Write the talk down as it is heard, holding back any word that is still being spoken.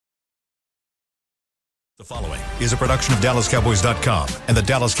The following is a production of DallasCowboys.com and the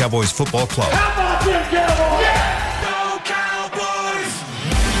Dallas Cowboys Football Club. How about them Cowboys? Go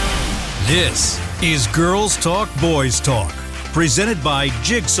Cowboys! This is Girls Talk, Boys Talk, presented by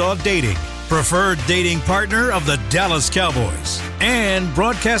Jigsaw Dating, preferred dating partner of the Dallas Cowboys, and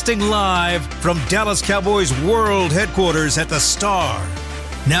broadcasting live from Dallas Cowboys World Headquarters at the Star.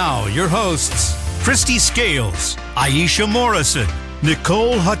 Now, your hosts, Christy Scales, Aisha Morrison,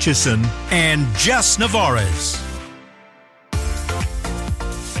 Nicole Hutchison, and Jess Navarez.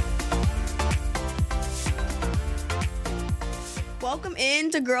 Welcome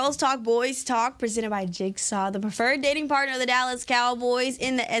into Girls Talk, Boys Talk, presented by Jigsaw, the preferred dating partner of the Dallas Cowboys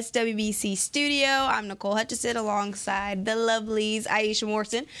in the SWBC studio. I'm Nicole Hutchison alongside the lovelies, Aisha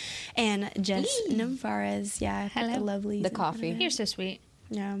Morrison and Jess Navarez. Yeah, hello. The lovelies. The coffee. You're so sweet.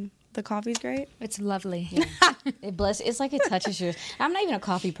 Yeah, the coffee's great. It's lovely. Yeah. It's like it touches your. I'm not even a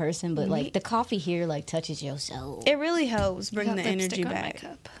coffee person, but like the coffee here like touches your soul. It really helps bring Got the energy lipstick on my back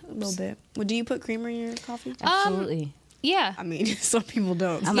cup. a little bit. Well, do you put creamer in your coffee? Absolutely. Yeah. I mean, some people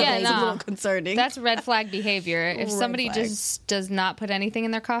don't. So Yeah, it's a no. little concerning. That's red flag behavior. If Red somebody flag. just does not put anything in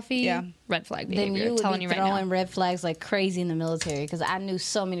their coffee, Yeah. red flag Then behavior. you would telling be you right throwing now. red flags like crazy in the military because I knew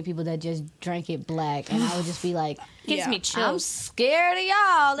so many people that just drank it black, and I would just be like, Gives Yeah. me I'm chills. scared of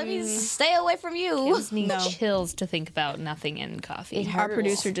y'all. Let me stay away from you. Gives me No. chills to think about nothing in coffee. It Our hurts.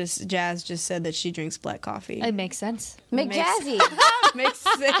 producer Jazz just said that she drinks black coffee. It makes sense. McJazzy. Makes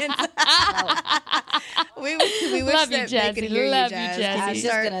sense. we wish Love you, that they could Jazzy. hear Love you, you, Jazz. Jazzy. I was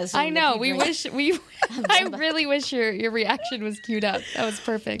just gonna assume I know. that you We drink- wish we. I really wish your reaction was queued up. That was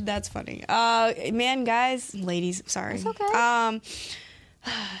perfect. That's funny. Man, guys, ladies, sorry. It's okay.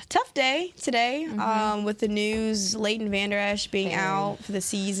 Tough day today Mm-hmm. with the news. Leighton Vander Esch being out for the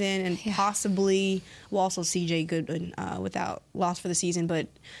season and possibly, well, also CJ Goodwin without loss for the season, but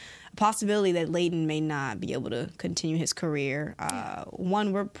a possibility that Leighton may not be able to continue his career.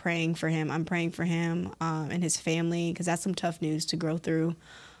 One, we're praying for him. I'm praying for him and his family because that's some tough news to grow through.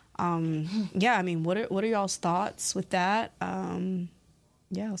 Yeah, I mean, what are y'all's thoughts with that?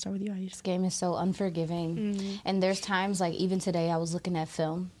 Yeah, I'll start with you, Aisha. This game is so unforgiving. And there's times, like, even today, I was looking at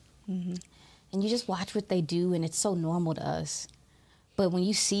film, and you just watch what they do, and it's so normal to us. But when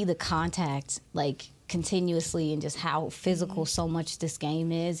you see the contact, like, continuously and just how physical so much this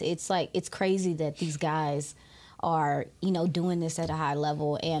game is, it's like, it's crazy that these guys are, doing this at a high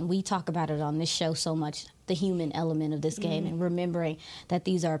level. And we talk about it on this show so much, the human element of this game, and remembering that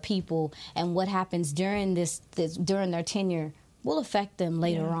these are people, and what happens during during their tenure will affect them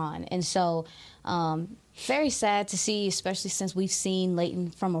later on. And so very sad to see, especially since we've seen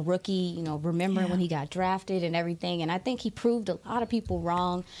Leighton from a rookie, remembering when he got drafted and everything. And I think he proved a lot of people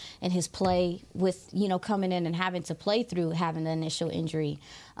wrong in his play with, coming in and having to play through having the initial injury.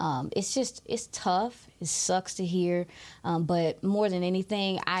 It's tough. It sucks to hear. But more than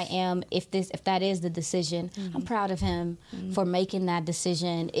anything, if that is the decision, I'm proud of him for making that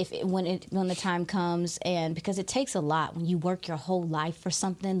decision when the time comes. And because it takes a lot when you work your whole life for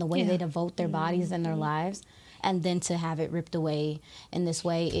something, the way they devote their bodies and their lives, and then to have it ripped away in this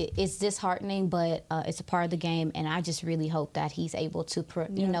way, it's disheartening, but it's a part of the game. And I just really hope that he's able to,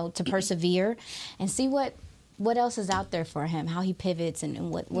 to persevere and see what else is out there for him, how he pivots, and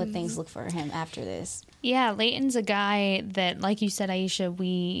what things look for him after this. Yeah, Leighton's a guy that, like you said,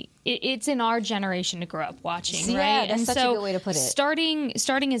 Aisha, it's in our generation to grow up watching, Yeah, right? that's And such a so good way to put it.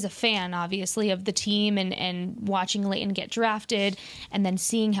 Starting as a fan, obviously, of the team and watching Leighton get drafted and then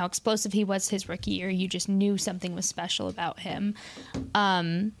seeing how explosive he was his rookie year, you just knew something was special about him.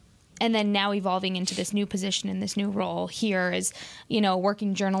 And then now evolving into this new position in this new role here as,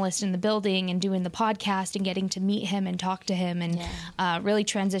 working journalist in the building and doing the podcast and getting to meet him and talk to him and really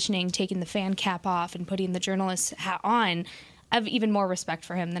transitioning, taking the fan cap off and putting the journalist hat on. I have even more respect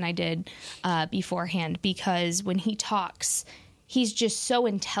for him than I did beforehand, because when he talks, he's just so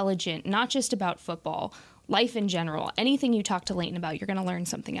intelligent, not just about football, life in general. Anything you talk to Leighton about, you're going to learn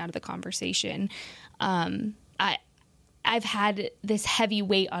something out of the conversation. I've had this heavy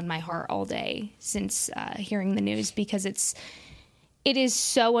weight on my heart all day since hearing the news, because it is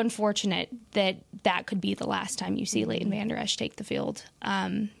so unfortunate that could be the last time you see Leighton Vander Esch take the field.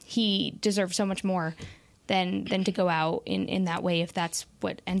 He deserves so much more than to go out in that way if that's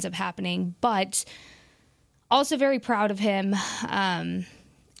what ends up happening. But also very proud of him, and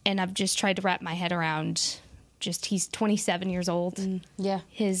I've just tried to wrap my head around. He's 27 years old. Yeah,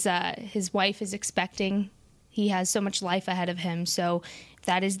 His wife is expecting. He has so much life ahead of him. So if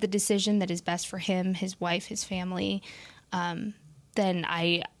that is the decision that is best for him, his wife, his family, then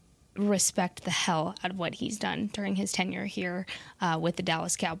I respect the hell out of what he's done during his tenure here with the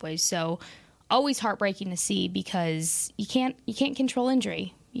Dallas Cowboys. So always heartbreaking to see because you can't control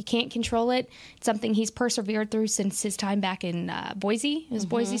injury. You can't control it. It's something he's persevered through since his time back in Boise. It was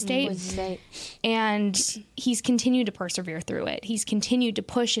Boise State. Boise State. And he's continued to persevere through it. He's continued to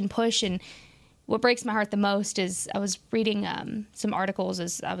push and push. And what breaks my heart the most is I was reading some articles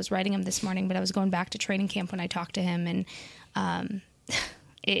as I was writing them this morning, but I was going back to training camp when I talked to him. And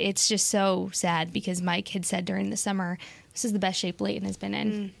it's just so sad because Mike had said during the summer, this is the best shape Leighton has been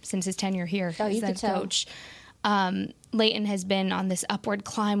in since his tenure here Oh, as you head could tell. coach. Leighton has been on this upward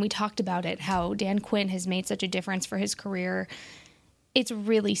climb. We talked about it, how Dan Quinn has made such a difference for his career. It's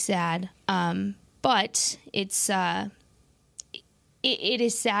really sad, but it's it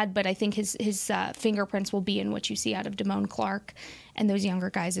is sad. But I think his fingerprints will be in what you see out of Damone Clark and those younger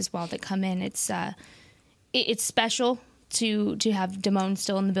guys as well that come in. It's special to have Damone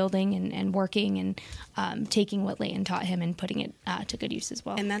still in the building and working and taking what Leighton taught him and putting it to good use as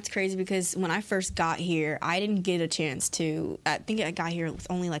well. And that's crazy because when I first got here, I didn't get a chance to. I think I got here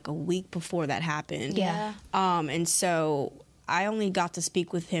only like a week before that happened. Yeah. And so I only got to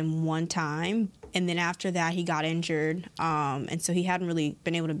speak with him one time, and then after that he got injured, and so he hadn't really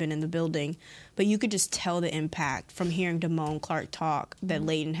been able to been in the building. But you could just tell the impact from hearing Damone Clark talk that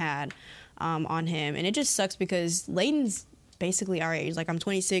Leighton had on him, and it just sucks because Leighton's basically our age. Like, I'm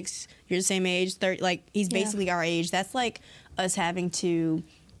 26, you're the same age, 30. Like, he's basically our age. That's like us having to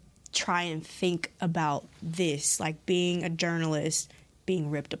try and think about this, like being a journalist,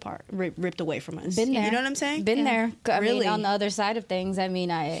 being ripped away from us. Been there. You know what I'm saying? Been there. I Really? mean, on the other side of things, I mean,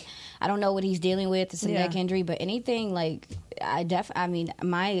 I don't know what he's dealing with. It's a neck injury, but anything like I mean,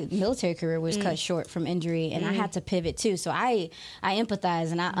 my military career was cut short from injury, and I had to pivot too. So I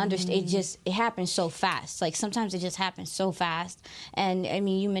empathize and I understand. It happens so fast. Like, sometimes it just happens so fast. And I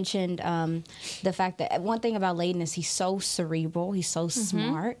mean, you mentioned the fact that one thing about Leighton is he's so cerebral. He's so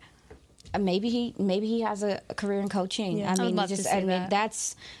smart. Maybe he has a career in coaching. Yeah. I would love to see that.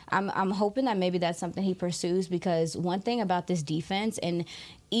 That's I'm hoping that maybe that's something he pursues, because one thing about this defense, and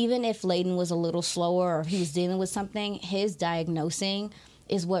even if Leighton was a little slower or he was dealing with something, his diagnosing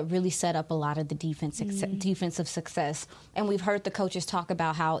is what really set up a lot of the defensive success. And we've heard the coaches talk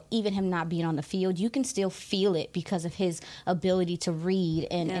about how even him not being on the field, you can still feel it because of his ability to read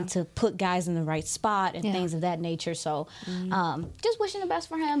and to put guys in the right spot and things of that nature. So just wishing the best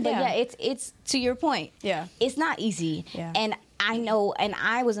for him. But it's to your point. Yeah. It's not easy. Yeah. And I know, and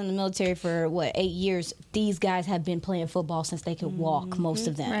I was in the military for 8 years. These guys have been playing football since they could walk, most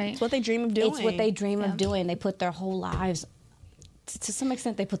of them. Right. It's what they dream of doing. It's what they dream of doing. They put their whole lives, to some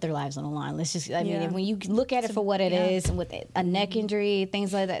extent, they put their lives on the line. Let's just, I mean, when you look at it for what it is, and with a neck injury,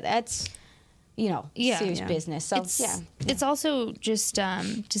 things like that, that's, serious business. So, It's also just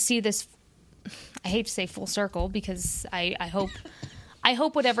to see this, I hate to say full circle, because I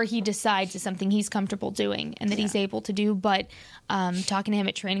hope whatever he decides is something he's comfortable doing and that he's able to do. But talking to him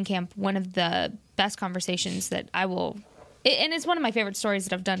at training camp, one of the best conversations that I will, and it's one of my favorite stories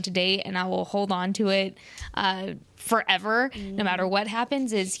that I've done to date, and I will hold on to it forever, no matter what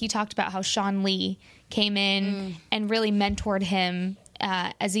happens, is he talked about how Sean Lee came in and really mentored him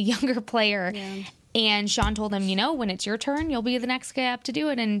as a younger player. Yeah. And Sean told him, when it's your turn, you'll be the next guy up to do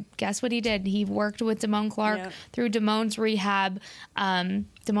it. And guess what he did? He worked with Damone Clark through Damone's rehab.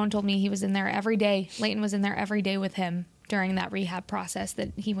 Damone told me he was in there every day. Leighton was in there every day with him during that rehab process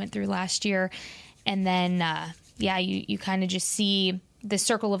that he went through last year. And then, you kind of just see the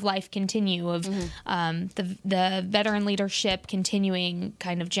circle of life continue of the veteran leadership continuing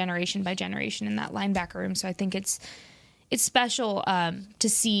kind of generation by generation in that linebacker room. So I think it's special to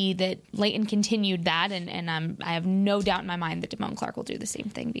see that Leighton continued that, and I have no doubt in my mind that Damone Clark will do the same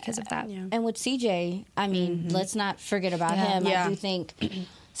thing because of that. Yeah. And with CJ, I mean, let's not forget about him. I do think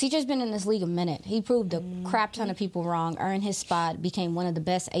CJ's been in this league a minute. He proved a crap ton of people wrong, earned his spot, became one of the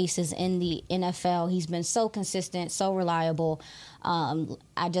best aces in the NFL. He's been so consistent, so reliable.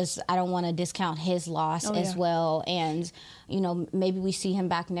 I don't want to discount his loss as well. And, maybe we see him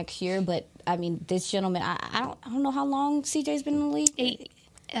back next year. But, I mean, this gentleman, I don't know how long CJ's been in the league. 8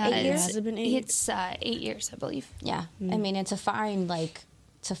 years? Has it been 8? It's 8 years, I believe. Yeah. I mean, and to find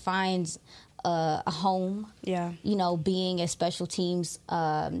a home, being a special teams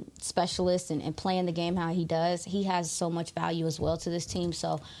specialist and playing the game how he does, he has so much value as well to this team.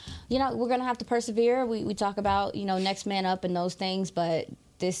 So, we're going to have to persevere. We talk about, next man up and those things, but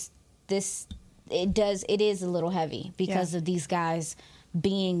it is a little heavy because of these guys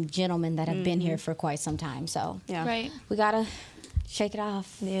being gentlemen that have been here for quite some time. So, we got to shake it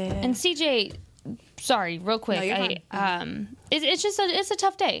off. Yeah. And CJ, sorry, real quick. No, you're fine. It's just a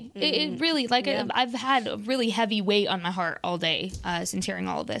tough day. It really, I've had a really heavy weight on my heart all day since hearing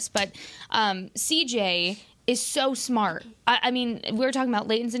all of this. But CJ is so smart. I mean, we were talking about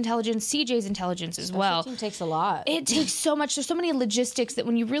Leighton's intelligence, CJ's intelligence as well. Team takes a lot. It takes so much. There's so many logistics that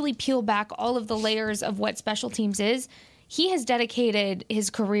when you really peel back all of the layers of what special teams is, he has dedicated his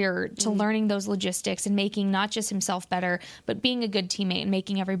career to learning those logistics and making not just himself better, but being a good teammate and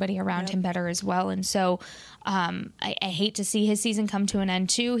making everybody around him better as well. And so I hate to see his season come to an end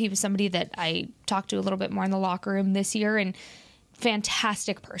too. He was somebody that I talked to a little bit more in the locker room this year, and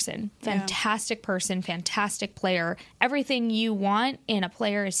fantastic person, fantastic player. Everything you want in a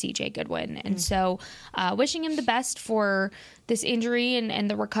player is CJ Goodwin. And so wishing him the best for this injury and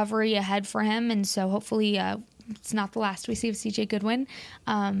the recovery ahead for him. And so hopefully it's not the last we see of CJ Goodwin,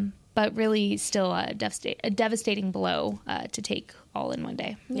 but really still a devastating blow to take all in one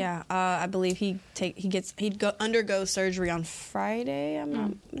day. Yeah, I believe he'd undergo surgery on Friday. I'm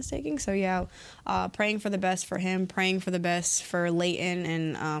not mistaken. So yeah, praying for the best for him, praying for the best for Leighton,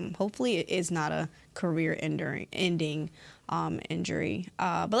 and hopefully it is not a career-ending injury.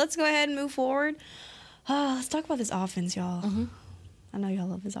 But let's go ahead and move forward. Let's talk about this offense, y'all. I know y'all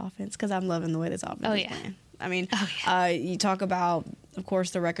love this offense because I'm loving the way this offense is playing. I mean, you talk about, of course,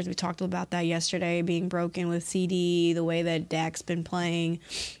 the records. We talked about that yesterday being broken with CD, the way that Dak's been playing.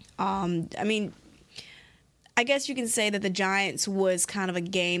 I mean, I guess you can say that the Giants was kind of a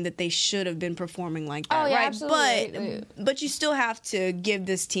game that they should have been performing like that, right? Absolutely. But you still have to give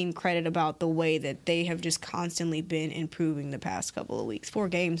this team credit about the way that they have just constantly been improving the past couple of weeks. 4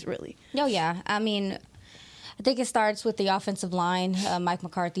 games, really. Oh, yeah. I mean, I think it starts with the offensive line. Mike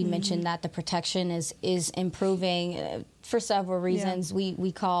McCarthy mentioned that the protection is improving for several reasons.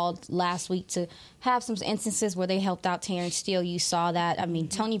 We called last week to have some instances where they helped out Terrence Steele. You saw that. I mean,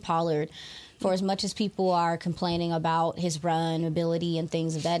 Tony Pollard, for as much as people are complaining about his run ability and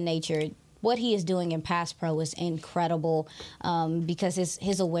things of that nature, what he is doing in pass pro is incredible because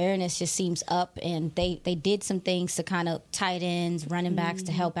his awareness just seems up, and they did some things to kind of tight ends, running backs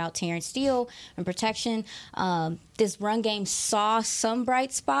to help out Terrence Steele and protection. This run game saw some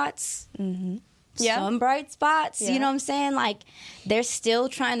bright spots. Some bright spots. You know what I'm saying? Like they're still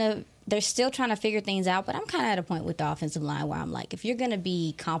trying to figure things out, but I'm kind of at a point with the offensive line where I'm like, if you're going to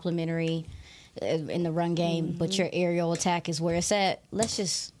be complimentary in the run game, but your aerial attack is where it's at, let's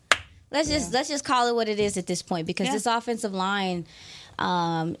just call it what it is at this point, because this offensive line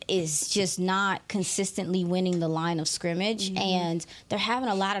is just not consistently winning the line of scrimmage, and they're having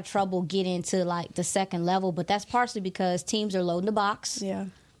a lot of trouble getting to like the second level. But that's partially because teams are loading the box. Yeah,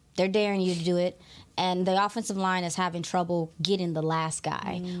 they're daring you to do it. And the offensive line is having trouble getting the last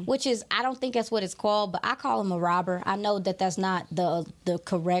guy, which is, I don't think that's what it's called, but I call him a robber. I know that that's not the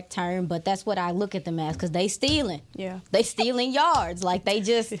correct term, but that's what I look at them as, because they stealing. Yeah. They stealing yards. Like, they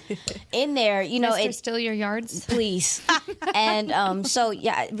just in there, you know. Mr. Steal your yards? Please. And so,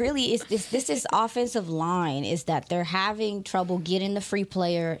 yeah, really, this is offensive line is that they're having trouble getting the free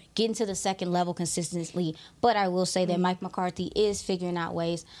player, getting to the second level consistently. But I will say that Mike McCarthy is figuring out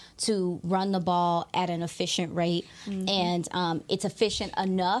ways to run the ball at an efficient rate, and it's efficient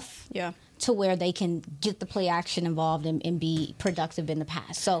enough to where they can get the play action involved and be productive in the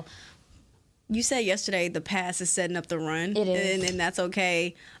pass. So you said yesterday the pass is setting up the run. It is. And that's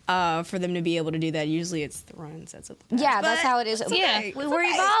okay for them to be able to do that. Usually it's the run sets up the pass. Yeah, that's how it is. Okay. We're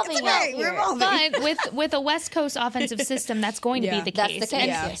evolving out here. We're evolving. But with a West Coast offensive system, that's going to be the case. That's the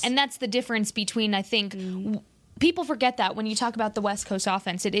case. And that's the difference between, I think, people forget that when you talk about the West Coast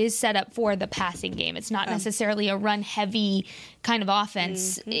offense, it is set up for the passing game. It's not necessarily a run-heavy kind of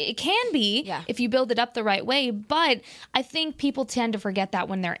offense. It can be if you build it up the right way, but I think people tend to forget that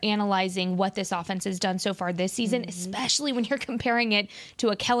when they're analyzing what this offense has done so far this season, especially when you're comparing it to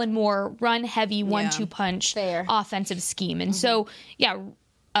a Kellen Moore run-heavy 1-2 punch offensive scheme. And so,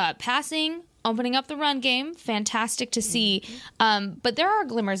 passing, opening up the run game, fantastic to see. But there are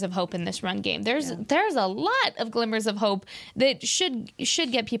glimmers of hope in this run game. There's a lot of glimmers of hope that should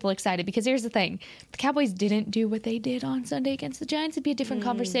get people excited, because here's the thing. The Cowboys didn't do what they did on Sunday against the Giants. It'd be a different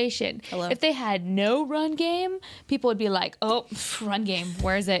conversation. If they had no run game, people would be like, oh, run game,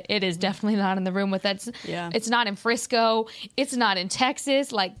 where is it? It is definitely not in the room with that. It's not in Frisco. It's not in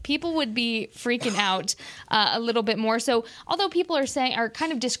Texas. Like, people would be freaking out a little bit more. So although people are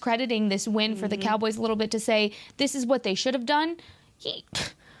kind of discrediting this win for the Cowboys a little bit to say this is what they should have done,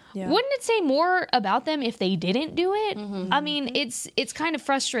 wouldn't it say more about them if they didn't do it? I mean, it's kind of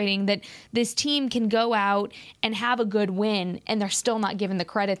frustrating that this team can go out and have a good win and they're still not given the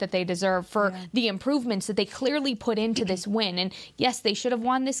credit that they deserve for the improvements that they clearly put into this win. And yes, they should have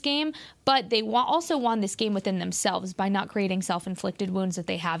won this game, but they also won this game within themselves by not creating self-inflicted wounds that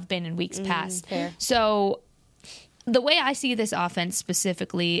they have been in weeks past. Fair. So the way I see this offense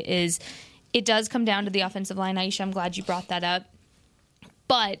specifically is it does come down to the offensive line. Aisha, I'm glad you brought that up.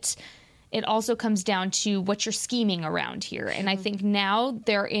 But it also comes down to what you're scheming around here. And I think now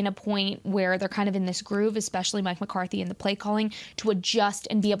they're in a point where they're kind of in this groove, especially Mike McCarthy and the play calling, to adjust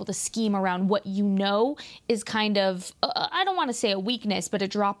and be able to scheme around what you know is kind of, I don't want to say a weakness, but a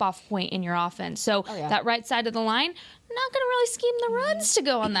drop-off point in your offense. So that right side of the line, not going to really scheme the runs to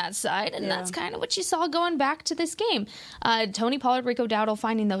go on that side, and that's kind of what you saw going back to this game. Tony Pollard, Rico Dowdle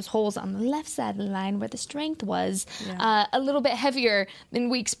finding those holes on the left side of the line where the strength was a little bit heavier than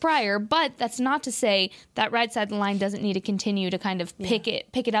weeks prior, but that's not to say that right side of the line doesn't need to continue to kind of pick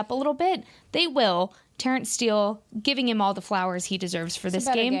it up a little bit. They will. Terrence Steele giving him all the flowers he deserves for this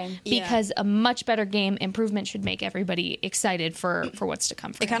game. Because a much better game improvement should make everybody excited for what's to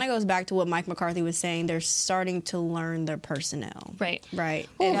come for It kind of goes back to what Mike McCarthy was saying. They're starting to learn their personnel. Right.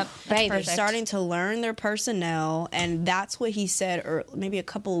 They're starting to learn their personnel, and that's what he said maybe a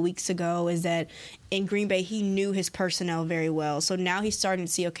couple of weeks ago, is that in Green Bay he knew his personnel very well. So now he's starting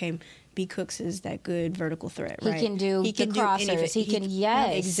to see, okay, B. Cooks is that good vertical threat, right? He can do the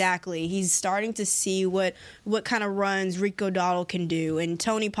crossers. Exactly. He's starting to see what kind of runs Rico Dowdle can do, and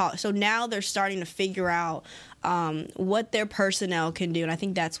Tony Pollard. So now they're starting to figure out what their personnel can do, and I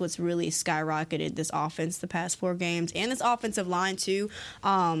think that's what's really skyrocketed this offense the past 4 games, and this offensive line too.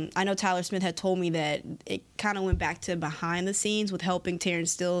 I know Tyler Smith had told me that it kind of went back to behind the scenes with helping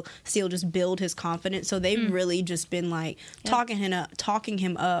Terrence Steele just build his confidence. So they've really just been like talking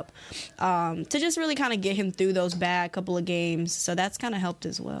him up to just really kind of get him through those bad couple of games. So that's kind of helped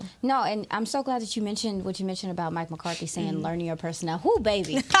as well. No, and I'm so glad that you mentioned what you mentioned about Mike McCarthy saying learning your personnel. Whoo,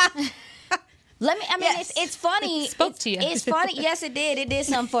 baby. It's funny. It spoke to you. It's funny. Yes, it did. It did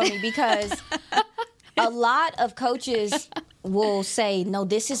something for me because a lot of coaches will say, no,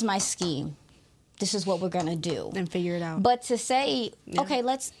 this is my scheme. This is what we're going to do. And figure it out. But to say, okay,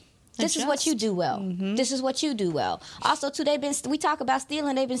 this is what you do well. This is what you do well. Also, too, we talk about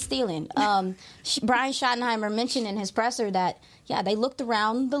stealing. They've been stealing. Brian Schottenheimer mentioned in his presser that, they looked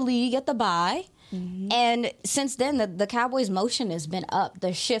around the league at the bye. And since then, the Cowboys' motion has been up.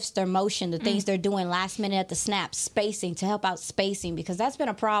 Their shifts, their motion, the things they're doing last minute at the snap, spacing, to help out spacing, because that's been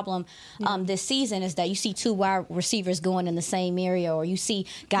a problem this season, is that you see 2 wide receivers going in the same area, or you see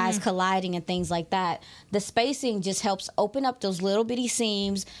guys colliding and things like that. The spacing just helps open up those little bitty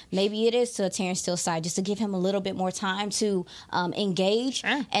seams. Maybe it is to a Terrence Steele side, just to give him a little bit more time to engage.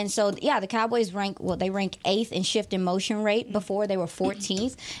 And so, the Cowboys rank 8th in shift and motion rate. Before they were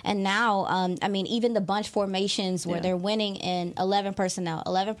 14th. And now, even the bunch formations where they're winning in 11 personnel.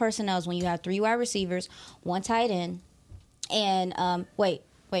 11 personnel is when you have 3 wide receivers, 1 tight end, and wait.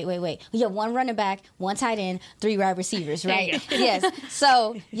 You have 1 running back, 1 tight end, 3 wide receivers, right? Yes.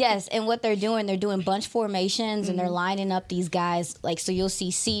 So, yes, and what they're doing bunch formations, and they're lining up these guys. So you'll see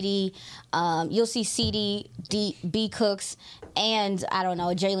CD, B. Cooks, and I don't know,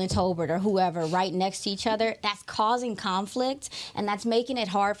 Jalen Tolbert or whoever right next to each other. That's causing conflict, and that's making it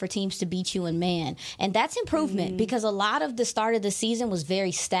hard for teams to beat you in man. And that's improvement, because a lot of the start of the season was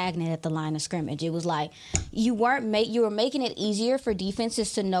very stagnant at the line of scrimmage. It was like you were making it easier for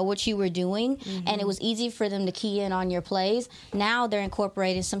defenses to know what you were doing, and it was easy for them to key in on your plays. Now they're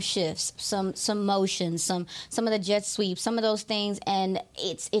incorporating some shifts, some motion, some of the jet sweeps, some of those things, and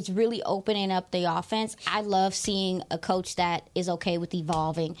it's really opening up the offense. I love seeing a coach that is okay with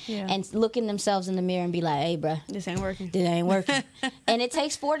evolving and looking themselves in the mirror and be like, hey, bruh, this ain't working. And it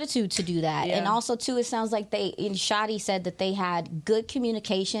takes fortitude to do that. And also, too, it sounds like Shotty said that they had good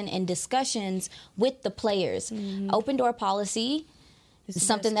communication and discussions with the players. Open door policy is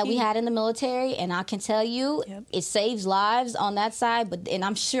something that we had in the military, and I can tell you it saves lives on that side. And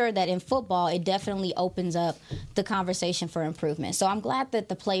I'm sure that in football, it definitely opens up the conversation for improvement. So I'm glad that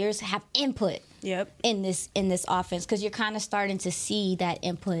the players have input in this offense, because you're kind of starting to see that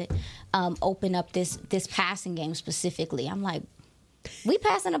input open up this passing game specifically. I'm like, we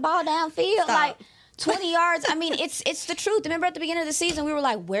passing the ball downfield. Stop. 20 yards. I mean, it's the truth. Remember at the beginning of the season, we were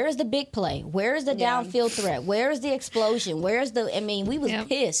like, where's the big play? Where's the downfield threat? Where's the explosion? We was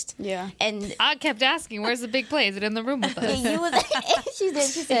pissed. Yeah. And I kept asking, where's the big play? Is it in the room with us? she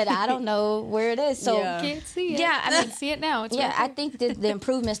said, I don't know where it is. So Can't see it. Yeah, I mean, see it now. It's I think that the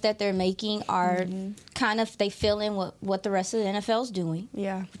improvements that they're making are kind of, they fill in what the rest of the NFL is doing.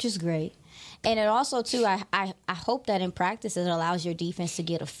 Yeah. Which is great. And it also, too, I hope that in practice it allows your defense to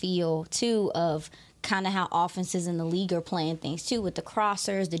get a feel, too, of kind of how offenses in the league are playing things, too, with the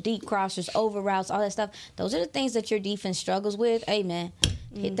crossers, the deep crossers, over routes, all that stuff. Those are the things that your defense struggles with. Hey, man,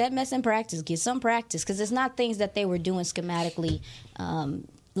 hit that mess in practice. Get some practice, because it's not things that they were doing schematically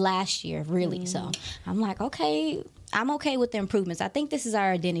last year, really. So I'm like, okay, I'm okay with the improvements. I think this is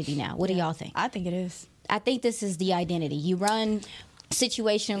our identity now. What do y'all think? I think it is. I think this is the identity. You run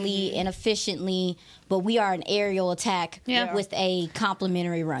situationally and efficiently, but we are an aerial attack with a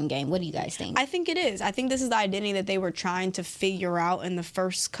complementary run game. What do you guys think? I think it is. I think this is the identity that they were trying to figure out in the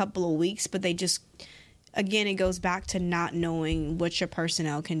first couple of weeks, but they just, again, it goes back to not knowing what your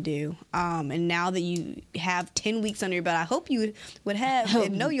personnel can do. And now that you have 10 weeks under your belt, I hope you would have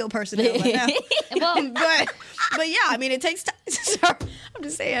and know your personnel by now. but yeah, I mean, it takes time. Sorry, I'm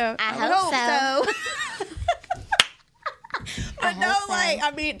just saying. I hope so. But no, like, I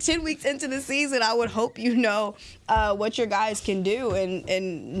mean, 10 weeks into the season, I would hope you know what your guys can do.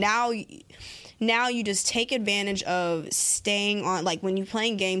 And now you just take advantage of staying on, like, when you're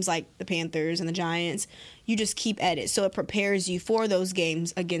playing games like the Panthers and the Giants, you just keep at it. So it prepares you for those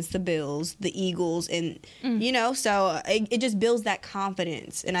games against the Bills, the Eagles, and, you know, so it just builds that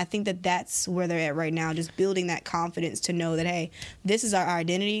confidence. And I think that that's where they're at right now, just building that confidence to know that, hey, this is our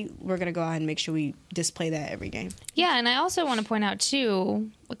identity. We're going to go ahead and make sure we display that every game. Yeah, and I also want to point out, too,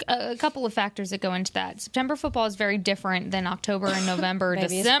 a couple of factors that go into that. September football is very different than October and November,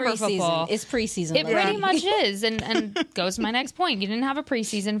 December football. It's preseason. It pretty much is, and goes to my next point. You didn't have a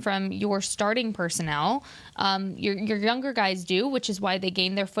preseason from your starting personnel. Your younger guys do, which is why they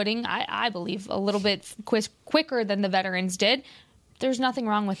gained their footing, I believe, a little bit quicker than the veterans did. There's nothing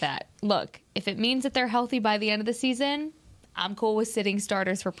wrong with that. Look, if it means that they're healthy by the end of the season, I'm cool with sitting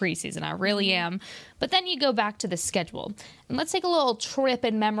starters for preseason. I really am. But then you go back to the schedule. And let's take a little trip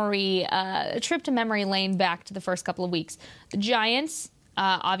to memory lane back to the first couple of weeks. The Giants,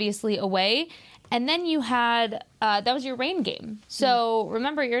 obviously away. And then you had, that was your rain game. So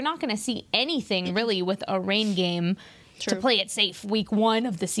remember, you're not going to see anything really with a rain game to play it safe week 1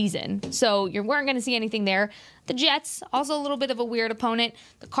 of the season. So you weren't going to see anything there. The Jets, also a little bit of a weird opponent.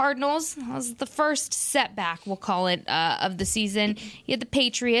 The Cardinals was the first setback, we'll call it, of the season. You had the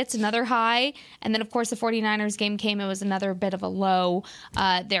Patriots, another high. And then, of course, the 49ers game came. It was another bit of a low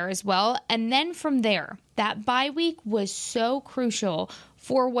there as well. And then from there, that bye week was so crucial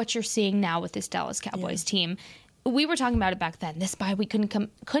for what you're seeing now with this Dallas Cowboys team. We were talking about it back then. This bye week couldn't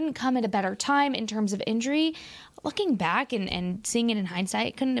come at a better time in terms of injury. Looking back and seeing it in hindsight,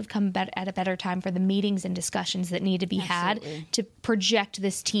 it couldn't have come at a better time for the meetings and discussions that need to be had to project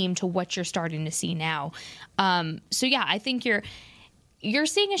this team to what you're starting to see now. So yeah, I think you're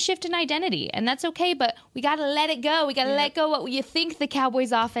seeing a shift in identity, and that's okay, but we got to let it go. We got to let go what you think the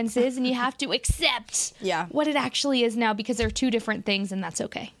Cowboys offense is, and you have to accept what it actually is now, because they're two different things, and that's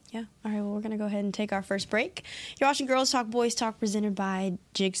okay. Yeah. All right, well, we're going to go ahead and take our first break. You're watching Girls Talk, Boys Talk, presented by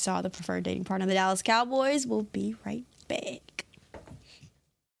Jigsaw, the preferred dating partner of the Dallas Cowboys. We'll be right back.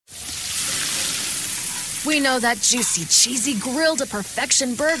 We know that juicy, cheesy, grilled to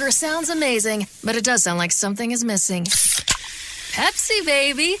perfection burger sounds amazing, but it does sound like something is missing. Pepsi,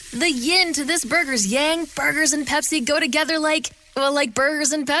 baby! The yin to this burger's yang. Burgers and Pepsi go together like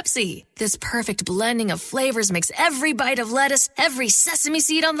burgers and Pepsi. This perfect blending of flavors makes every bite of lettuce, every sesame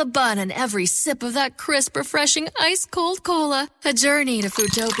seed on the bun, and every sip of that crisp, refreshing, ice-cold cola a journey to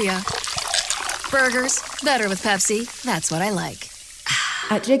Foodtopia. Burgers, better with Pepsi. That's what I like.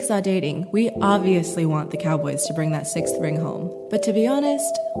 At Jigsaw Dating, we obviously want the Cowboys to bring that 6th ring home. But to be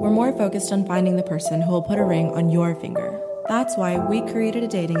honest, we're more focused on finding the person who will put a ring on your finger. That's why we created a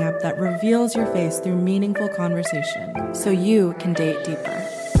dating app that reveals your face through meaningful conversation, so you can date deeper.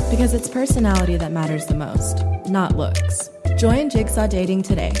 Because it's personality that matters the most, not looks. Join Jigsaw Dating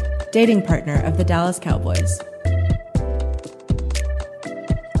today, dating partner of the Dallas Cowboys.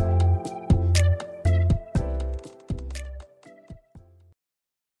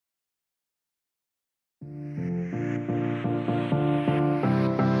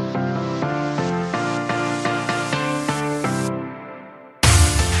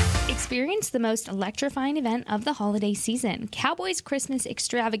 Experience the most electrifying event of the holiday season, Cowboys Christmas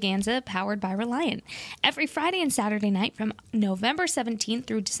Extravaganza, powered by Reliant. Every Friday and Saturday night from November 17th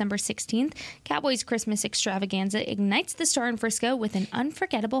through December 16th, Cowboys Christmas Extravaganza ignites the star in Frisco with an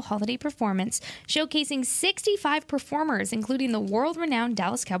unforgettable holiday performance, showcasing 65 performers, including the world-renowned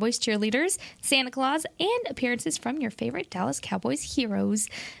Dallas Cowboys cheerleaders, Santa Claus, and appearances from your favorite Dallas Cowboys heroes.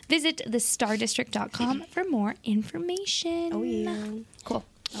 Visit thestardistrict.com for more information. Oh, yeah. Cool.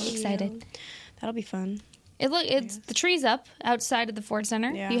 Excited. Yeah. That'll be fun. The tree's up outside of the Ford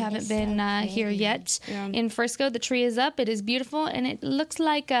Center. Yeah. You haven't been here yet. Yeah. In Frisco, the tree is up. It is beautiful, and it looks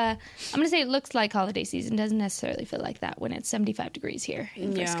like I'm going to say it looks like holiday season. Doesn't necessarily feel like that when it's 75 degrees here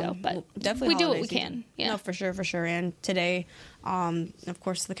in Frisco, but definitely we do what holiday we season. can. Yeah, No, for sure. And today, of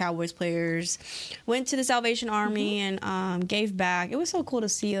course, the Cowboys players went to the Salvation Army and gave back. It was so cool to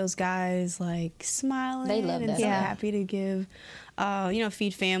see those guys like smiling. They love and that. so Yeah. happy to give.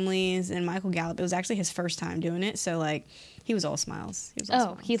 Feed families. And Michael Gallup, it was actually his first time doing it, so like he was all smiles. He was all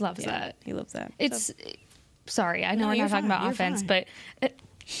smiles. he loves that. He loves that. It's sorry, I know No, we're you're not talking fine. about You're offense, fine. but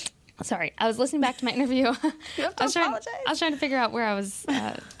sorry, I was listening back to my interview. You have to apologize. I was trying to figure out where I was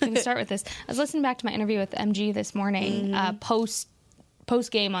going to start with this. I was listening back to my interview with MG this morning, post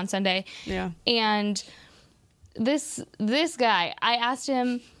game on Sunday. Yeah. And this guy, I asked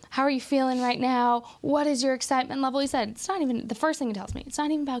him, how are you feeling right now? What is your excitement level? He said, it's not even, the first thing he tells me, it's not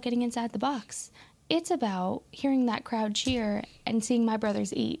even about getting inside the box. It's about hearing that crowd cheer and seeing my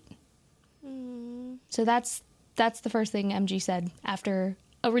brothers eat. So that's the first thing MG said after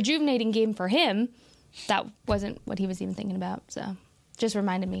a rejuvenating game for him. That wasn't what he was even thinking about. So just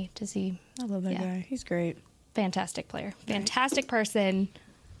reminded me to see. I love that guy. He's great. Fantastic player. Fantastic person.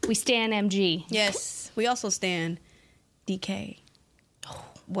 We stan MG. Yes. We also stand DK.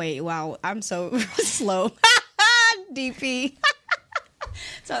 Wait, wow. I'm so slow. DP.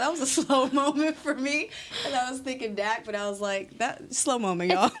 So that was a slow moment for me. And I was thinking Dak, but I was like, that slow moment,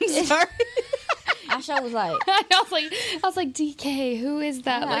 y'all. I'm sorry. Asha was like, I was like, DK, who is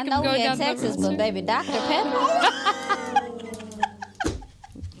that? I Like, know I'm going we in down the Texas, roster. but baby, Dr.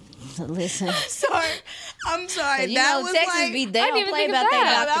 Pepper. Listen. Sorry. I'm sorry. You that know, was Texas like, be, they I don't didn't even play think of about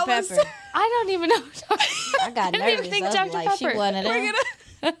that. their Dr. That was- Pepper. I don't even know. I got didn't even nervous. think I was Dr. like, she Pepper. one of them.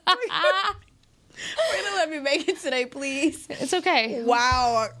 we're gonna let me make it today, please. It's okay.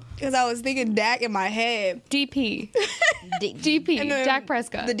 Wow. Because I was thinking Dak in my head. DP. D- DP. And then Dak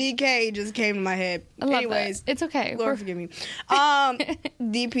Prescott. The DK just came to my head. I love Anyways, that. It's okay. Lord forgive me.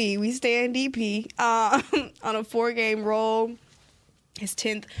 DP, we stand DP on a 4-game roll. His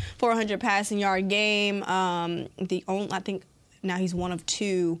 10th 400 passing yard game. I think now he's one of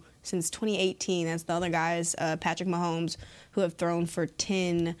 2 since 2018. That's the other guys, Patrick Mahomes, who have thrown for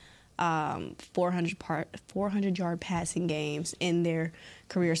 10 400-yard passing games in their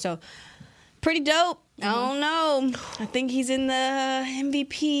career. So pretty dope. I don't know. I think he's in the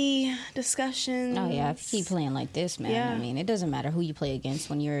MVP discussion. Oh, yeah. If you keep playing like this, man. Yeah. I mean, it doesn't matter who you play against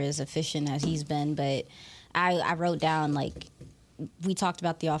when you're as efficient as he's been. But I wrote down, like, we talked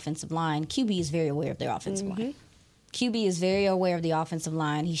about the offensive line. QB is very aware of their offensive line. QB is very aware of the offensive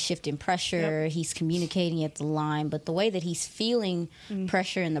line. He's shifting pressure. Yep. He's communicating at the line. But the way that he's feeling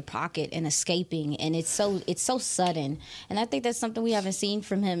pressure in the pocket and escaping, and it's so sudden. And I think that's something we haven't seen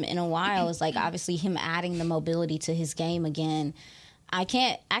from him in a while. Is like obviously him adding the mobility to his game again. I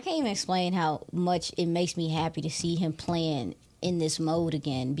can't even explain how much it makes me happy to see him playing in this mode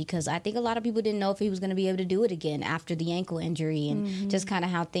again, because I think a lot of people didn't know if he was going to be able to do it again after the ankle injury and just kind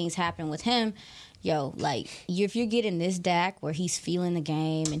of how things happen with him. Yo, like, if you're getting this Dak where he's feeling the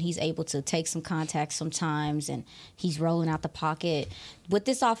game and he's able to take some contact sometimes and he's rolling out the pocket, with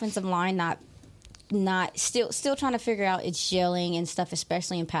this offensive line not still trying to figure out its gelling and stuff,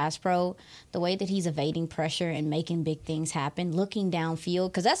 especially in pass pro, the way that he's evading pressure and making big things happen, looking downfield,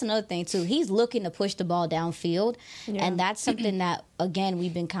 because that's another thing too. He's looking to push the ball downfield, and that's something that, again,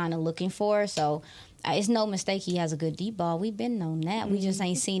 we've been kind of looking for. So it's no mistake he has a good deep ball. We've been known that. We just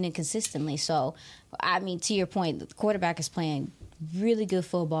ain't seen it consistently. So, I mean, to your point, the quarterback is playing really good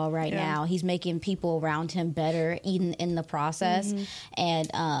football right now. He's making people around him better even in the process.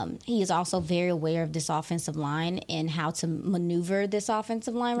 And he is also very aware of this offensive line and how to maneuver this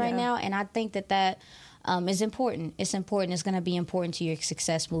offensive line right now. And I think that is important. It's important. It's going to be important to your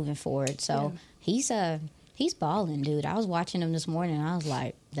success moving forward. So he's balling, dude. I was watching him this morning and I was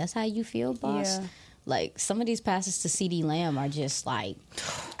like, that's how you feel, boss? Yeah. Like, some of these passes to CeeDee Lamb are just like...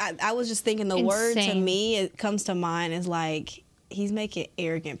 I was just thinking the word to Insane. me, it comes to mind is like, he's making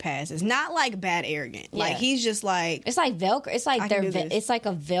arrogant passes. Not like bad arrogant. Yeah. Like he's just like it's like Velcro. It's like it's like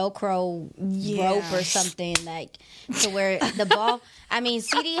a Velcro rope or something like to where the ball. I mean,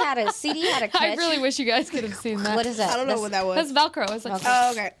 CD had a catch. I really wish you guys could have seen that. What is that? I don't know what that was. That's Velcro. It's like,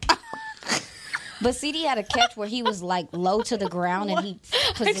 oh, okay. But CD had a catch where he was like low to the ground and he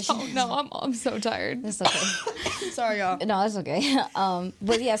positioned. I don't know. I'm so tired. It's okay. Sorry, y'all. No, it's okay.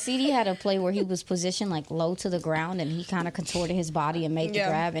 But yeah, CD had a play where he was positioned like low to the ground and he kind of contorted his body and made the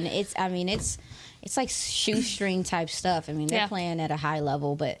grab. And it's like shoestring type stuff. I mean, they're playing at a high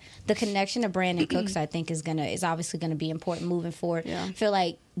level, but the connection to Brandon Cooks, I think, is obviously gonna be important moving forward. Yeah. I feel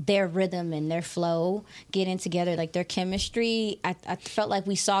like their rhythm and their flow getting together, like their chemistry. I felt like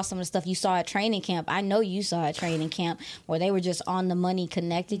we saw some of the stuff you saw at training camp. I know you saw at training camp where they were just on the money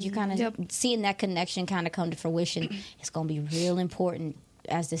connected. You kind of seeing that connection kind of come to fruition. It's gonna be real important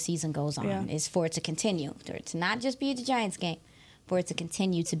as the season goes on. Is for it to continue, for it to not just be the Giants game. For it to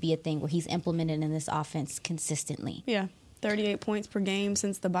continue to be a thing where he's implemented in this offense consistently. Yeah, 38 points per game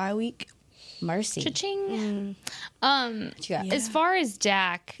since the bye week. Mercy. Cha-ching. As far as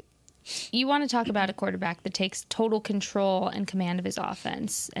Dak, you want to talk about a quarterback that takes total control and command of his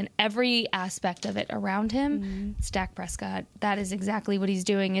offense and every aspect of it around him. It's Dak Prescott. That is exactly what he's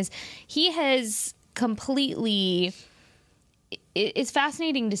doing. Is he has completely... It's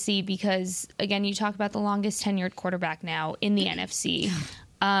fascinating to see because, again, you talk about the longest tenured quarterback now in the NFC.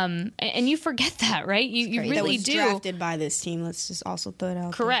 And you forget that, right? You really that was do. Drafted by this team. Let's just also throw it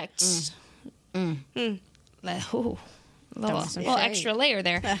out. Correct. Little extra layer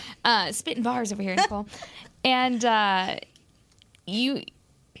there. Spitting bars over here, Nicole. And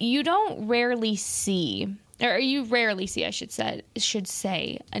you don't rarely see, or you rarely see, I should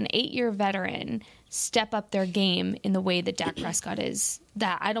say, an 8-year veteran step up their game in the way that Dak Prescott is.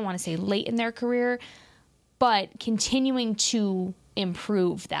 That I don't want to say late in their career, but continuing to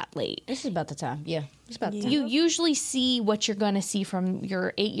improve that late. This is about the time. Yeah. It's about the time. You usually see what you're going to see from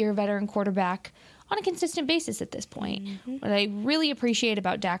your 8-year veteran quarterback on a consistent basis at this point. What I really appreciate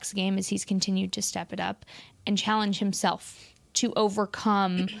about Dak's game is he's continued to step it up and challenge himself to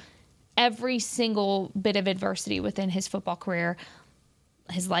overcome every single bit of adversity within his football career.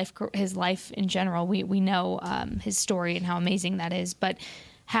 His life in general, we know his story and how amazing that is. But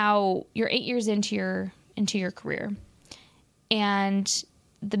how you're 8 years into your career, and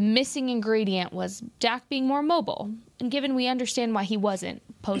the missing ingredient was Dak being more mobile. And given we understand why he wasn't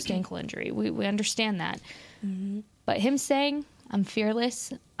post ankle injury, we understand that. But him saying, "I'm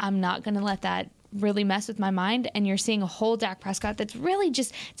fearless. I'm not going to let that really mess with my mind," and you're seeing a whole Dak Prescott that's really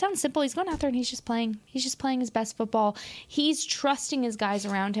just, it sounds simple, he's going out there and he's just playing his best football. He's trusting his guys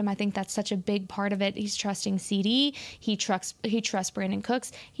around him. I think that's such a big part of it. He's trusting CD, he trusts Brandon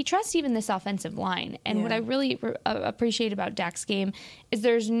Cooks, he trusts even this offensive line. And what I really appreciate about Dak's game is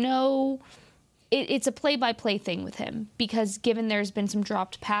there's no... It's a play-by-play thing with him because given there's been some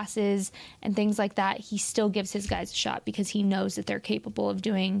dropped passes and things like that, he still gives his guys a shot because he knows that they're capable of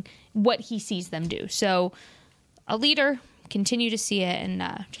doing what he sees them do. So a leader, continue to see it,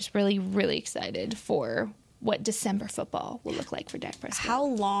 and just really, really excited for what December football will look like for Dak Prescott. How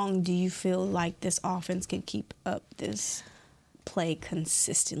long do you feel like this offense can keep up this play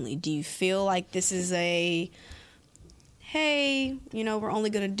consistently? Do you feel like this is a... hey, we're only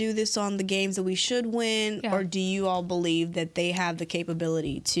going to do this on the games that we should win? Yeah. Or do you all believe that they have the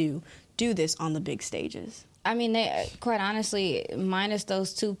capability to do this on the big stages? I mean, they quite honestly, minus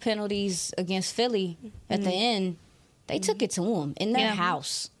those 2 penalties against Philly at the end, they took it to them in their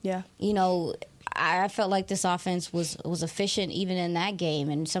house. Yeah. I felt like this offense was efficient even in that game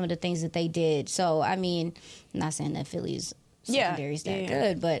and some of the things that they did. So, I mean, I'm not saying that Philly's secondary's that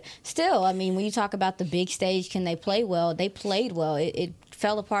good, but still, I mean, when you talk about the big stage, can they play well? They played well. It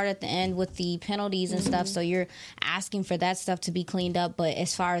fell apart at the end with the penalties and stuff, so you're asking for that stuff to be cleaned up. But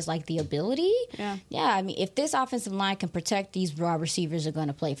as far as like the ability, I mean, if this offensive line can protect, these raw receivers are going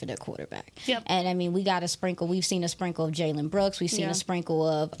to play for their quarterback. Yep. And I mean, we've seen a sprinkle of Jalen Brooks, we've seen a sprinkle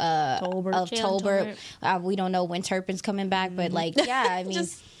of Tolbert. We don't know when Turpin's coming back, but like, I mean.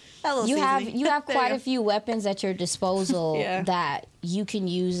 You have quite a few weapons at your disposal that you can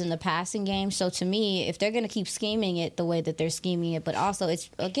use in the passing game. So to me, if they're going to keep scheming it the way that they're scheming it, but also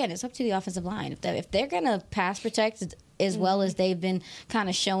it's up to the offensive line. If they're going to pass protect as well as they've been kind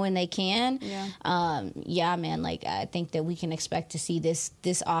of showing they can, man, like I think that we can expect to see this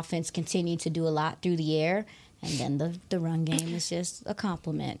offense continue to do a lot through the air. And then the run game is just a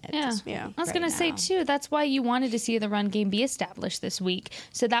compliment. Yeah. I was going to say, too, that's why you wanted to see the run game be established this week.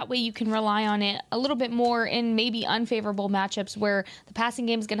 So that way you can rely on it a little bit more in maybe unfavorable matchups where the passing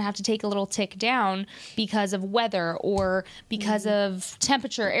game is going to have to take a little tick down because of weather or because of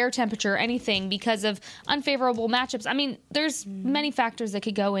temperature, air temperature, anything, because of unfavorable matchups. I mean, there's many factors that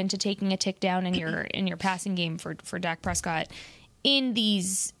could go into taking a tick down in your passing game for Dak Prescott in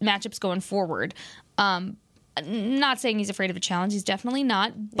these matchups going forward. Not saying he's afraid of a challenge. He's definitely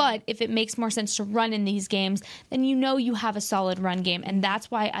not. But if it makes more sense to run in these games, then you know you have a solid run game. And that's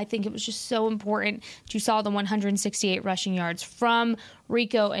why I think it was just so important that you saw the 168 rushing yards from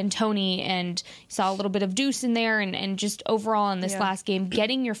Rico and Tony, and you saw a little bit of Deuce in there, and just overall in this last game,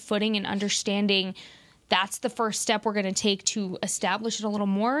 getting your footing and understanding that's the first step we're going to take to establish it a little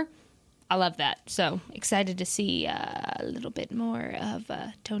more. I love that. So excited to see a little bit more of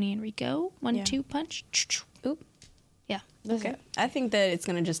Tony and Rico. 1-2 punch. Oop. Yeah. Okay. I think that it's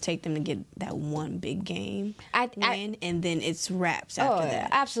going to just take them to get that one big game win, and then it's wraps after that.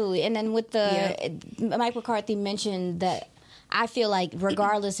 Absolutely. And then with Mike McCarthy mentioned that I feel like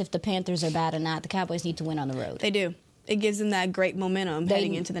regardless if the Panthers are bad or not, the Cowboys need to win on the road. They do. It gives them that great momentum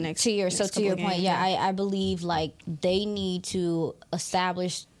heading into the next. To your point, games. I believe like they need to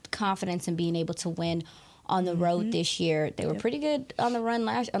establish confidence in being able to win on the road this year. They were pretty good on the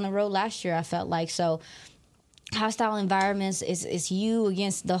road last year, I felt like. So hostile environments is you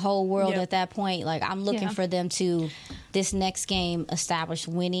against the whole world at that point. Like I'm looking for them to this next game establish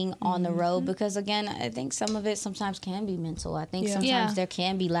winning on the road, because again, I think some of it sometimes can be mental. I think sometimes there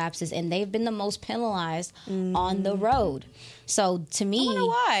can be lapses, and they've been the most penalized on the road. So to me, I wonder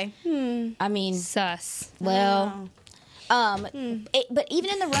why. I mean, sus. Well, but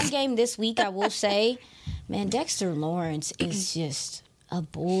even in the run game this week, I will say, man, Dexter Lawrence is just a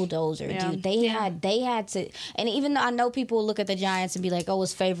bulldozer, dude. They had to, and even though I know people will look at the Giants and be like, oh,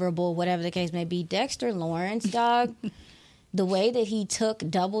 it's favorable, whatever the case may be, Dexter Lawrence, dog, the way that he took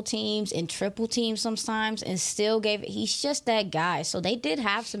double teams and triple teams sometimes and still gave it, he's just that guy. So they did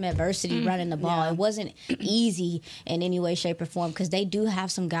have some adversity running the ball. It wasn't easy in any way, shape, or form, because they do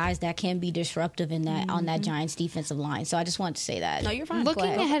have some guys that can be disruptive in that on that Giants defensive line. So I just wanted to say that. No, you're fine.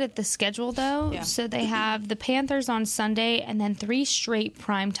 Looking ahead at the schedule, though, so they have the Panthers on Sunday and then 3 straight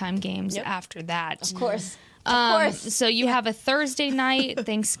primetime games after that. Of course. So you have a Thursday night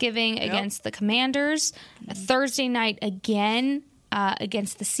Thanksgiving against the Commanders, a Thursday night again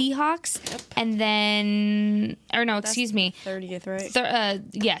against the Seahawks, and then, or no, excuse me, 30th, right?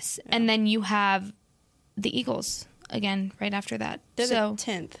 Yes, and then you have the Eagles again right after that. They're so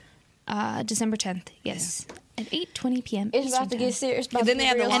the 10th. December 10th, yes, at 8:20 p.m. It's about to get serious. And then they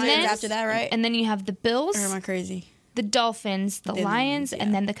have the Lions after that, right? And then you have the Bills. Or am I crazy? The Dolphins, the Lions,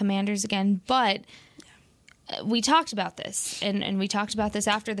 and then the Commanders again, but we talked about this, and we talked about this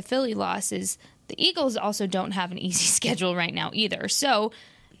after the Philly loss, is the Eagles also don't have an easy schedule right now either. So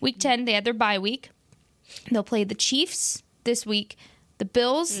week 10, they had their bye week. They'll play the Chiefs this week, the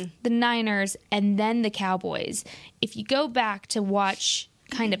Bills, the Niners, and then the Cowboys. If you go back to watch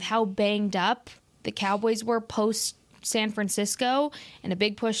kind of how banged up the Cowboys were post San Francisco and a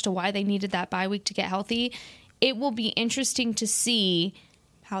big push to why they needed that bye week to get healthy, it will be interesting to see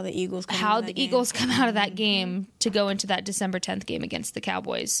how the Eagles come out of that game to go into that December 10th game against the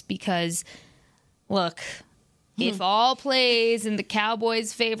Cowboys. Because, look, if all plays in the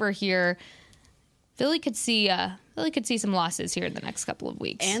Cowboys' favor here, Philly could see some losses here in the next couple of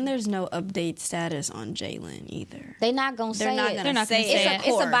weeks. And there's no update status on Jalen either. They're not going to say it. They're not going to say it.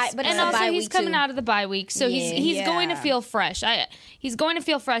 It's a bye, but and it's a also bye he's week coming too. out of the bye week, so he's going to feel fresh. He's going to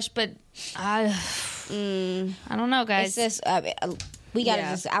feel fresh, but I don't know, guys. It's just, we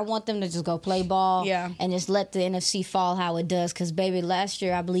gotta I want them to just go play ball, and just let the NFC fall how it does. Because baby, last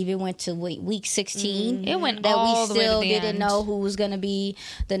year I believe it went to week 16. It went that all we the way to still the didn't end. know who was gonna be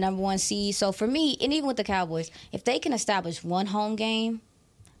the number 1 seed. So for me, and even with the Cowboys, if they can establish one home game,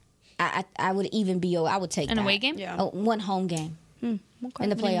 I would even be. I would take An that. away game? Yeah. One home game.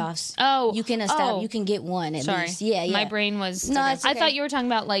 In the playoffs. Oh. You can establish. You can get one at Sorry. least. Yeah. My brain was. No, it's I okay. thought you were talking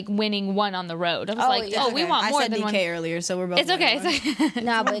about like winning one on the road. I was we Okay. want more I said than DK one. earlier, so we're both. It's okay.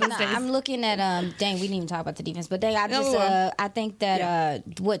 No, but I'm looking at dang, we didn't even talk about the defense. But I think that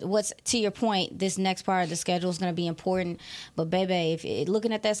what's to your point, this next part of the schedule is going to be important. But baby, if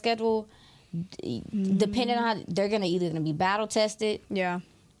looking at that schedule, depending on how they're either going to be battle tested, Yeah.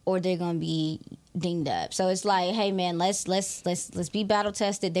 or they're going to be dinged up. So it's like, hey man, let's be battle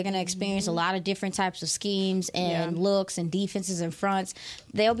tested. They're gonna experience a lot of different types of schemes and looks and defenses and fronts.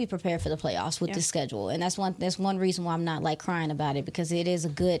 They'll be prepared for the playoffs with this schedule, and that's one reason why I'm not like crying about it, because it is a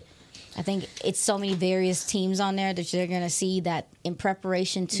good. I think it's so many various teams on there that you're gonna see that in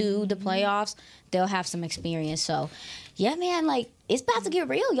preparation to the playoffs, they'll have some experience. So, yeah, man, like it's about to get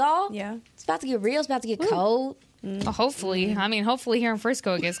real, y'all. Yeah, it's about to get real. It's about to get cold. Hopefully. I mean, hopefully here in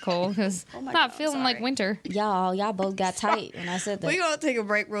Frisco it gets cold, because I'm not feeling like winter. Y'all both got tight when I said that. We're going to take a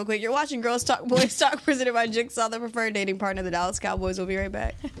break real quick. You're watching Girls Talk Boys Talk, presented by Jigsaw, the preferred dating partner of the Dallas Cowboys. We'll be right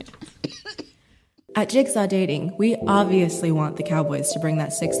back. At Jigsaw Dating, we obviously want the Cowboys to bring that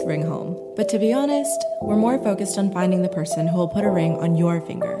 6th ring home. But to be honest, we're more focused on finding the person who will put a ring on your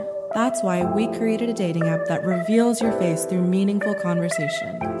finger. That's why we created a dating app that reveals your face through meaningful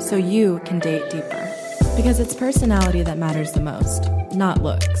conversation, so you can date deeper. Because it's personality that matters the most, not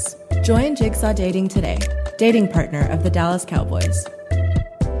looks. Join Jigsaw Dating today, dating partner of the Dallas Cowboys.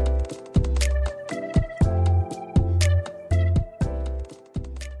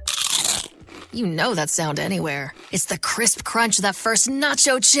 You know that sound anywhere. It's the crisp crunch of that first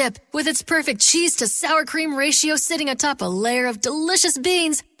nacho chip. With its perfect cheese to sour cream ratio sitting atop a layer of delicious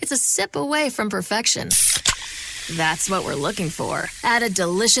beans, it's a sip away from perfection. That's what we're looking for. Add a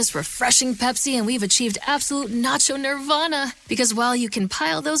delicious, refreshing Pepsi and we've achieved absolute nacho nirvana. Because while you can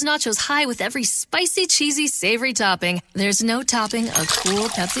pile those nachos high with every spicy, cheesy, savory topping, there's no topping a cool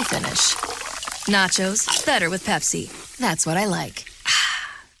Pepsi finish. Nachos, better with Pepsi. That's what I like.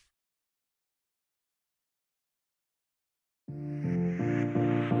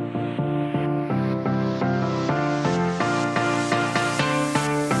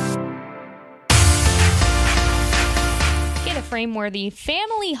 Frame-worthy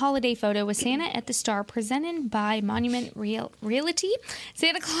family holiday photo with Santa at the Star, presented by Monument Realty.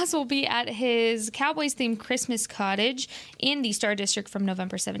 Santa Claus will be at his Cowboys-themed Christmas cottage in the Star District from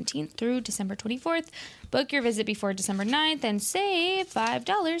November 17th through December 24th. Book your visit before December 9th and save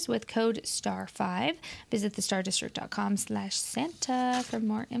 $5 with code STAR5. Visit thestardistrict.com/Santa for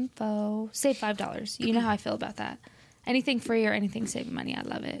more info. Save $5. You know how I feel about that. Anything free or anything saving money, I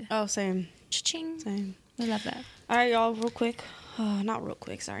love it. Oh, same. Cha-ching. Same. I love that. All right, y'all, real quick. Not real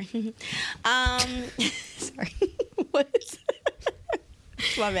quick, sorry. Sorry. What is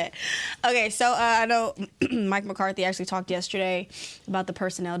my bad. Okay, so I know Mike McCarthy actually talked yesterday about the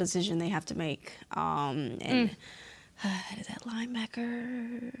personnel decision they have to make. And is that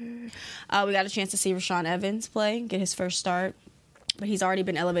linebacker? We got a chance to see Rashaan Evans play, get his first start. But he's already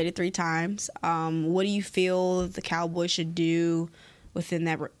been elevated 3 times. What do you feel the Cowboys should do within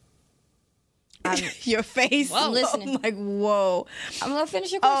that your face. I'm listening. I'm like, whoa. I'm going to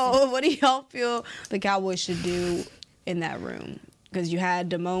finish your question. Oh, what do y'all feel the Cowboys should do in that room? Because you had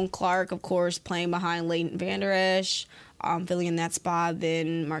Damone Clark, of course, playing behind Leighton Vander Esch, filling in that spot.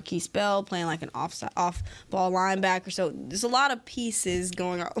 Then Marquise Bell playing like an off-ball linebacker. So there's a lot of pieces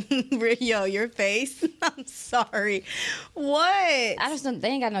going on. Yo, your face. I'm sorry. What? I just don't, they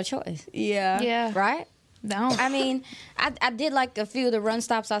ain't got no choice. Yeah. Yeah. Right? No. I mean, I did like a few of the run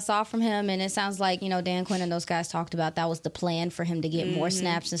stops I saw from him, and it sounds like, Dan Quinn and those guys talked about that was the plan for him to get more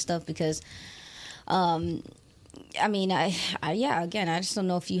snaps and stuff because, I just don't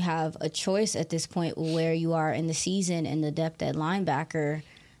know if you have a choice at this point where you are in the season and the depth at linebacker.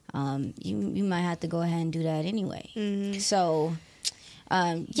 You might have to go ahead and do that anyway. Mm-hmm. So,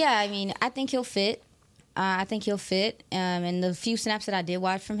 I think he'll fit. And the few snaps that I did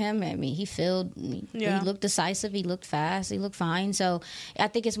watch from him, he looked decisive, he looked fast, he looked fine. So I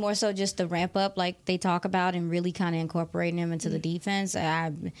think it's more so just the ramp up like they talk about and really kind of incorporating him into the defense.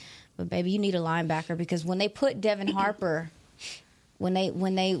 But baby, you need a linebacker because when they put Devin Harper, when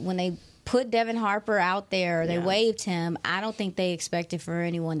they put Devin Harper out there, they waived him. I don't think they expected for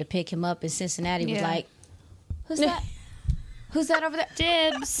anyone to pick him up in Cincinnati. Was like, who's that? Who's that over there?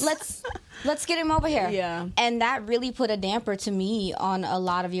 Dibs. Let's get him over here. Yeah. And that really put a damper to me on a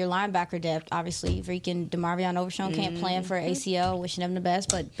lot of your linebacker depth. Obviously, freaking DeMarvion Overshown can't plan for ACL. Wishing them the best.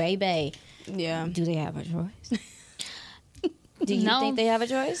 But, baby, do they have a choice? Do you think they have a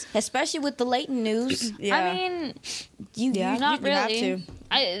choice? Especially with the Leighton news. Yeah. I mean, not really. Have to.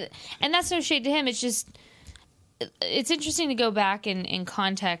 And that's no shade to him. It's just, it's interesting to go back in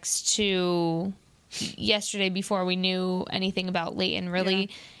context to yesterday before we knew anything about Leighton, really. Yeah.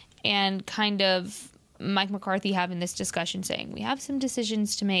 And kind of Mike McCarthy having this discussion saying, we have some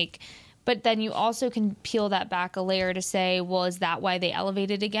decisions to make. But then you also can peel that back a layer to say, well, is that why they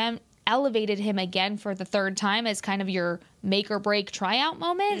elevated him again for the 3rd time as kind of your make or break tryout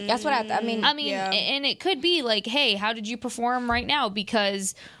moment. That's what I mean. And it could be like, hey, how did you perform right now?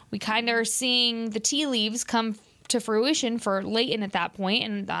 Because we kind of are seeing the tea leaves come to fruition for Leighton at that point,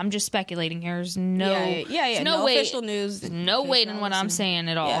 and I'm just speculating here. There's no no weight, official news. no weight in what I'm saying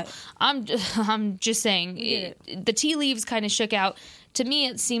at all. Yeah. I'm just saying the tea leaves kind of shook out. To me,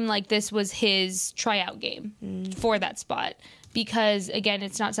 it seemed like this was his tryout game for that spot. Because, again,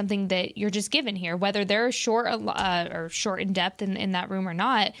 it's not something that you're just given here. Whether they're short or short in depth in that room or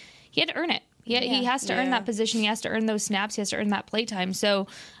not, he had to earn it. He has to earn that position. He has to earn those snaps. He has to earn that playtime. So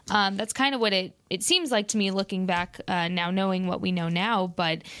that's kind of what it seems like to me looking back now, knowing what we know now.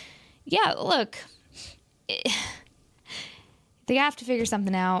 But, yeah, look, they have to figure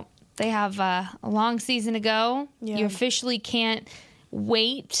something out. They have a long season to go. Yeah. You officially can't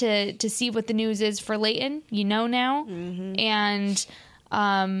wait to see what the news is for Leighton. You know now. Mm-hmm. And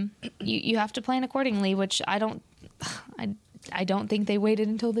you have to plan accordingly, which I don't think they waited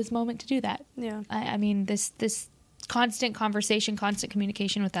until this moment to do that. Yeah. I mean, this constant conversation, constant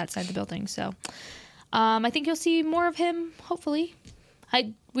communication with that side of the building. So I think you'll see more of him, hopefully.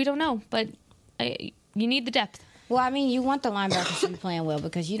 We don't know, but you need the depth. Well, I mean, you want the linebackers to be playing well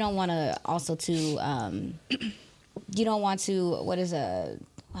because you don't want to also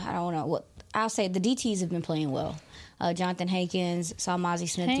I don't know what I'll say. The DTs have been playing well. Jonathan Hankins, saw Mozzie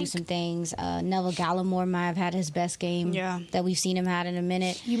Smith do some things. Neville Gallimore might have had his best game that we've seen him had in a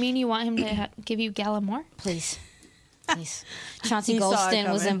minute. You mean you want him to give you Gallimore? Please. Chauncey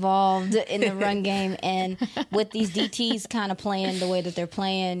Golston was involved in the run game, and with these DTs kind of playing the way that they're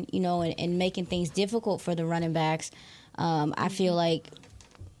playing, and making things difficult for the running backs, I feel like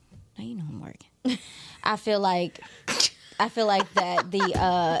I'm working. I feel like that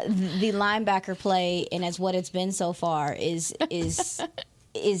the linebacker play, and as what it's been so far, is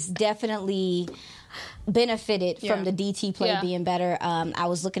definitely benefited from the DT play being better. I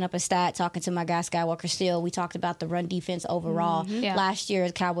was looking up a stat, talking to my guy Skywalker Steele. We talked about the run defense overall. Mm-hmm. Yeah. Last year,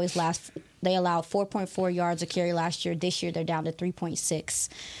 the Cowboys they allowed 4.4 yards a carry last year. This year, they're down to 3.6.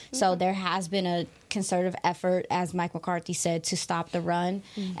 Mm-hmm. So there has been a concerted effort, as Mike McCarthy said, to stop the run.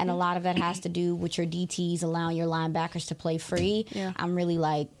 Mm-hmm. And a lot of that has to do with your DTs allowing your linebackers to play free. Yeah. I'm really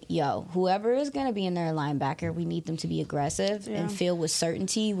like, whoever is going to be in there linebacker, we need them to be aggressive and feel with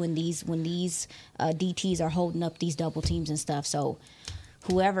certainty when these DTs are holding up these double teams and stuff. So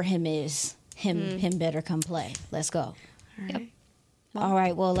whoever him is, him better come play. Let's go. All right. Yep. All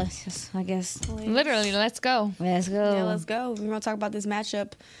right, well, let's just, I guess. Literally, let's go. Let's go. Yeah, let's go. We're going to talk about this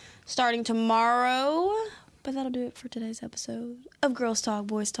matchup starting tomorrow. But that'll do it for today's episode of Girls Talk,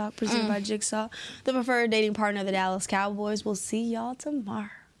 Boys Talk, presented by Jigsaw, the preferred dating partner of the Dallas Cowboys. We'll see y'all tomorrow.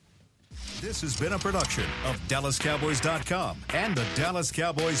 This has been a production of DallasCowboys.com and the Dallas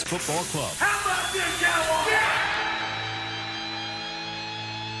Cowboys Football Club. How about this, Cowboys? Yeah!